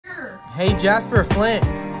Hey Jasper, Flint.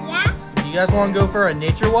 Yeah? You guys want to go for a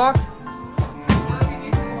nature walk?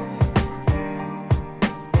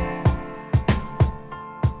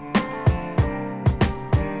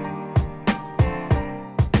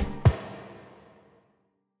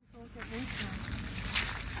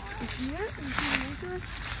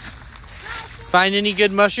 Find any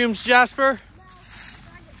good mushrooms, Jasper?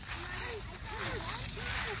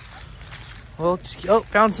 Well, oh,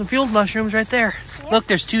 found some field mushrooms right there. Yep. Look,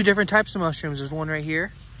 there's two different types of mushrooms. There's one right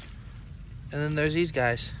here, and then there's these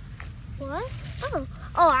guys. What? Oh,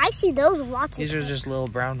 I see those lots. These are just little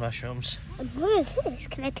brown mushrooms. What is this?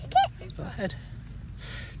 Can I pick it? Go ahead.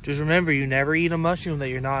 Just remember, you never eat a mushroom that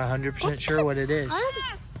you're not 100% sure what it is.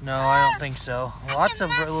 No, I don't think so. Lots of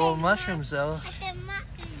little mushrooms, though.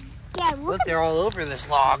 Yeah, look, they're all over this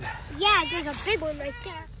log. Yeah, there's a big one right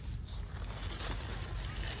there.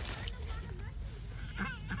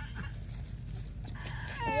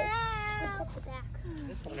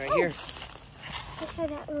 This one right here. Let's try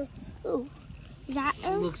that one. Ooh, is that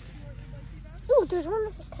one? Looks. Ooh, there's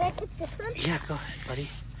one. Can I pick this one? Yeah, go ahead, buddy.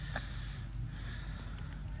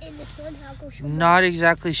 And this one, I'll go show Not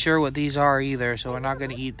exactly sure what these are either, so we're not going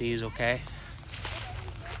to eat these, okay?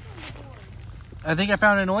 I think I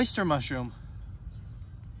found an oyster mushroom.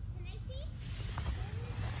 Can I see?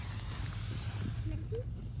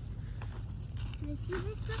 Can I see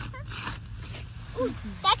this mushroom? Ooh,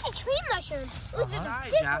 that's a tree mushroom. Ooh, there's a Hi,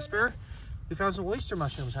 big Jasper. one. We found some oyster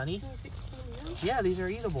mushrooms, honey. Yeah, these are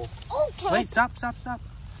eatable. Okay. Wait, stop.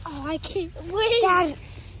 Oh, I can't wait. Dad.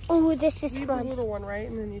 Oh, this is Leave fun. the little one, right?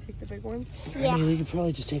 And then you take the big ones? Yeah. I mean, we could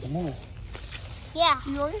probably just take them all. Yeah.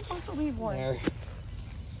 You already supposed to leave one. There.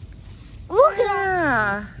 Look at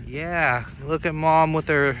that. Yeah, look at Mom with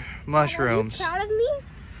her mushrooms. Are you proud of me?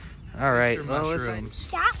 All right,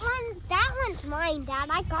 That one's mine, Dad.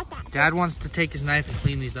 I got that. Dad wants to take his knife and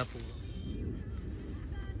clean these up a little.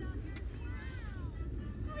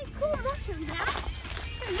 Really cool mushroom, Dad.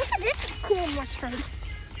 Hey, look at this cool mushroom.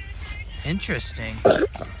 Interesting.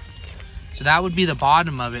 So that would be the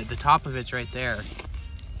bottom of it. The top of it's right there.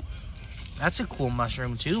 That's a cool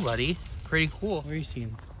mushroom too, buddy. Pretty cool. Where are you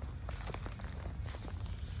seeing?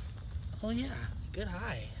 Oh yeah, good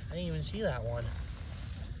eye. I didn't even see that one.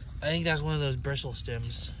 I think that's one of those bristle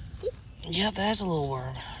stems. Yeah, that's a little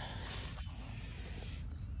worm.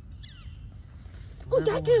 Oh,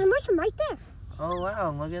 Dad, there's a mushroom right there. Oh wow,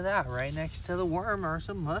 and look at that. Right next to the worm are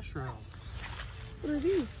some mushrooms. What are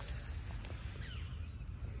these?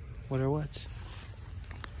 What are what?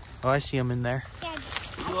 Oh, I see them in there.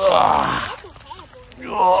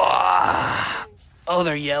 Yeah. Oh,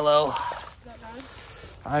 they're yellow.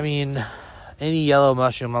 I mean, any yellow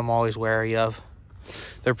mushroom I'm always wary of.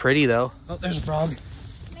 They're pretty though. Oh, there's a frog.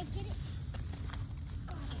 Can I get it?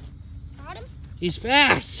 Got him? He's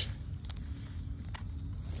fast.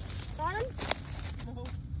 Got him?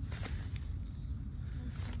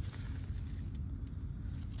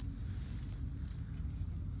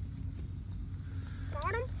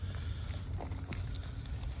 Got him?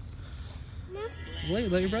 No?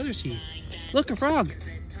 Wait, let your brother see. Look, a frog.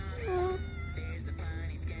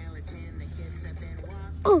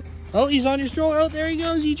 Oh, he's on your stroller. Oh, there he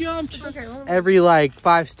goes. He jumped. Okay, Every like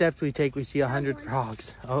 5 steps we take, we see 100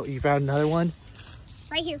 frogs. Oh, you found another one?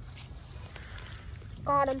 Right here.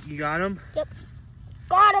 Got him. You got him? Yep.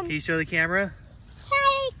 Got him. Can you show the camera?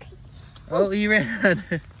 Hey. Oh, he ran.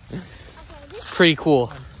 Okay, this Pretty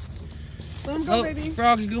cool. let him go, Oh, baby.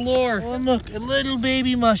 frogs galore. Oh, look, a little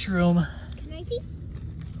baby mushroom. Can I see?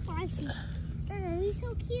 Oh, I see. Oh, he's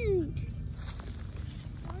so cute.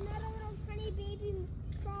 Oh, another little tiny baby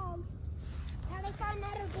frog. Now they found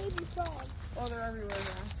another baby frog. Oh, they're everywhere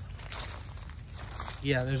now.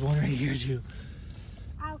 Yeah, there's one right here too.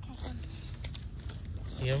 I'll catch him.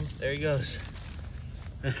 See him? There he goes.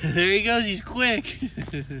 There he goes. He's quick.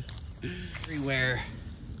 Everywhere.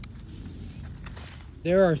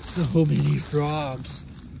 There are so many frogs.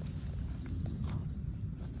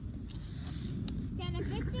 Dad, I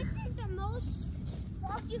bet this is the most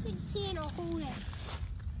frogs you can see in a whole day.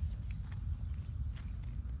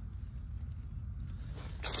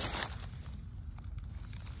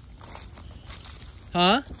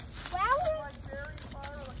 Huh? Well, Like very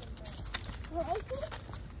far looking things. what is it?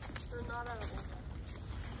 They're not edible.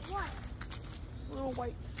 What? Little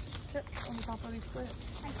white tips on the top of these plants.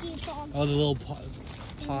 I see a frog. Oh, the little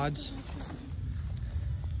pods.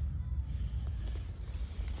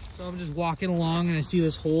 So I'm just walking along and I see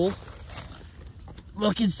this hole.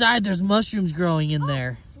 Look inside, there's mushrooms growing in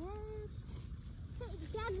there. Hey,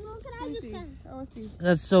 Dad, look what I just found. Oh, let's see.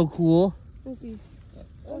 That's so cool. Let's see.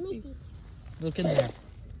 Let me see. Look in there.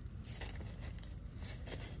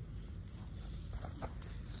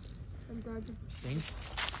 Think?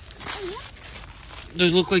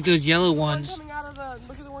 Those look like those yellow ones. Look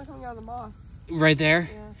at the one coming out of the moss. Right there?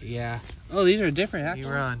 Yeah. Yeah. Oh, these are different. He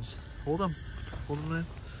runs. Hold him. Hold him in.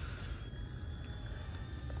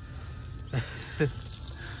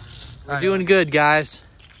 We're doing good, guys.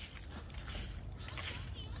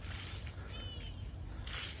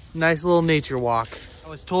 Nice little nature walk. I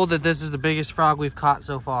was told that this is the biggest frog we've caught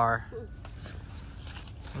so far.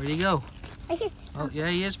 Where'd he go? Oh, yeah,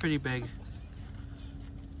 he is pretty big.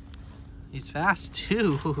 He's fast,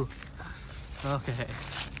 too. Okay.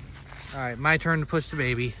 All right, my turn to push the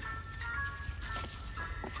baby.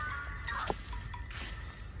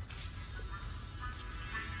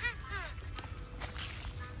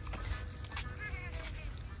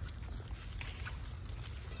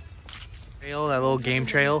 Trail, that little game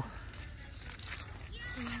trail.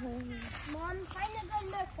 Mom, find a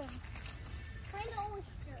good mushroom. Find an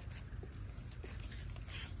oyster.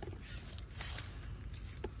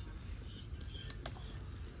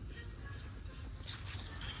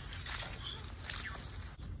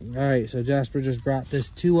 All right, so Jasper just brought this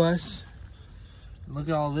to us. Look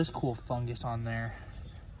at all this cool fungus on there.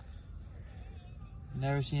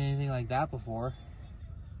 Never seen anything like that before.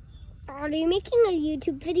 Are you making a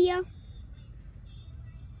YouTube video?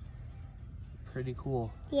 Pretty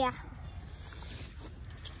cool. Yeah.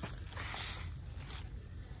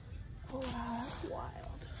 Oh, wow, that's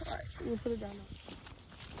wild. All right, we'll put it down now.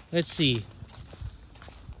 Let's see.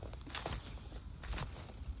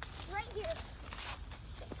 Right here.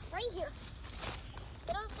 Right here.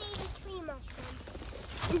 Little baby tree mushroom.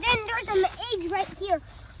 And then there's some eggs right here.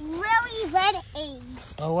 Really red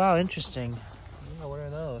eggs. Oh, wow, interesting. Yeah, what are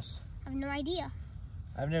those? I have no idea.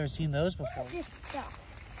 I've never seen those before. What's this stuff?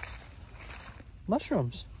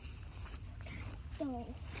 Mushrooms. Oh.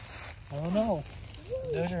 I don't know.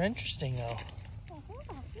 Those are interesting, though.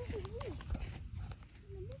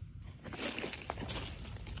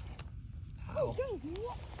 Wow.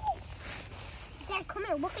 Dad, come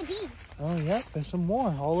here. Look at these. Oh, yep, there's some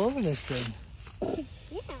more all over this thing.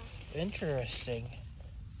 Yeah. Interesting.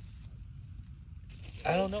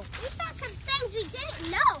 I don't know. We found some things we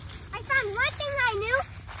didn't know. I found one thing I knew,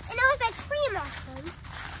 and it was a tree mushroom.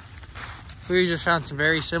 We just found some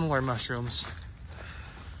very similar mushrooms.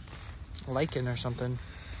 Lichen or something.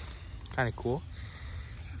 Kind of cool.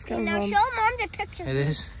 It's kind Now of show Mom the pictures. It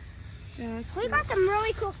is. Yeah, it's We cool. got some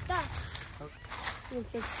really cool stuff. It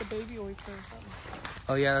looks like the baby oyster or something.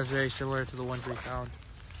 Oh yeah, that's very similar to the ones we found.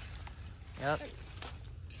 Yep.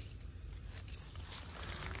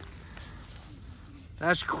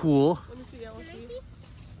 That's cool. Let me see the yellow Can I sheet. see?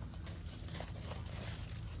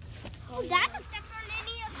 Oh, that looks different than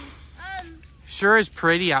any of, Sure is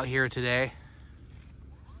pretty out here today.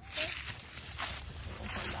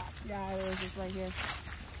 Yeah, it is. It's right here.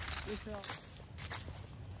 We should all-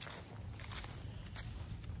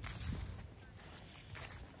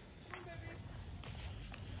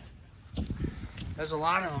 There's a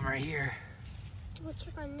lot of them right here. we'll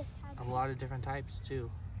check on this side. A lot of different types too.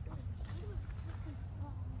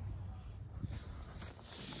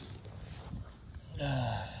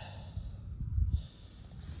 Dad,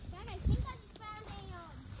 I think I just found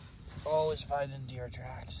a, Always finding deer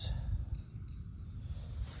tracks.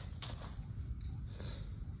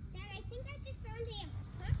 Dad, I think I just found a,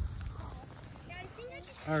 Dad, I think I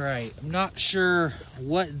just All right, I'm not sure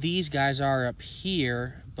what these guys are up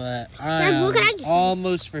here, but Dad, look I'm at-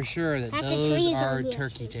 almost for sure that That's a those trees are on here.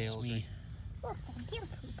 turkey tails. Look, a deer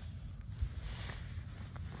poop.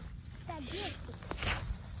 That deer poop.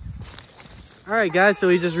 All right, guys, so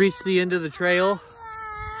we just reached the end of the trail,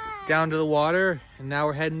 down to the water, and now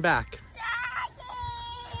we're heading back.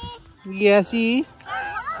 Yesy,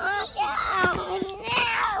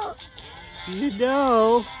 No. you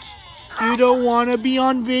know, you don't want to be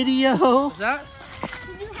on video. What's that?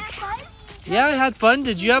 Did you have fun? Yeah, I had fun.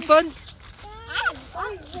 Did you have fun? I had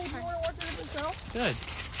fun. Hey, do you want to watch a different show? Good.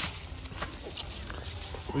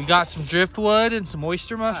 We got some driftwood and some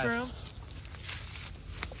oyster mushroom.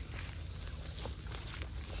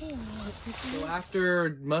 So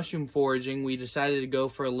after mushroom foraging, we decided to go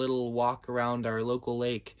for a little walk around our local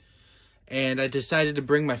lake. And I decided to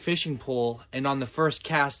bring my fishing pole. And on the first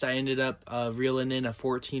cast, I ended up reeling in a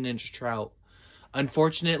 14-inch trout.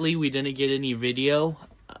 Unfortunately, we didn't get any video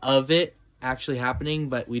of it actually happening,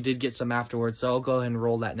 but we did get some afterwards. So I'll go ahead and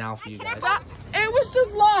roll that now for you guys. It was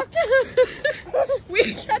just luck.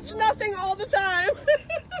 We catch nothing all the time.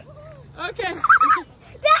 Okay.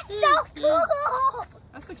 That's so cool.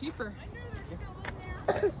 That's the keeper.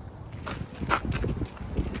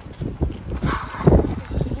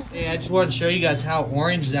 Hey, I just wanted to show you guys how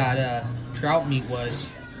orange that trout meat was.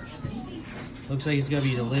 Looks like it's gonna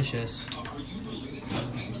be delicious.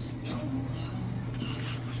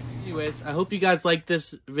 Anyways, I hope you guys like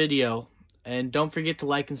this video, and don't forget to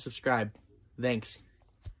like and subscribe. Thanks.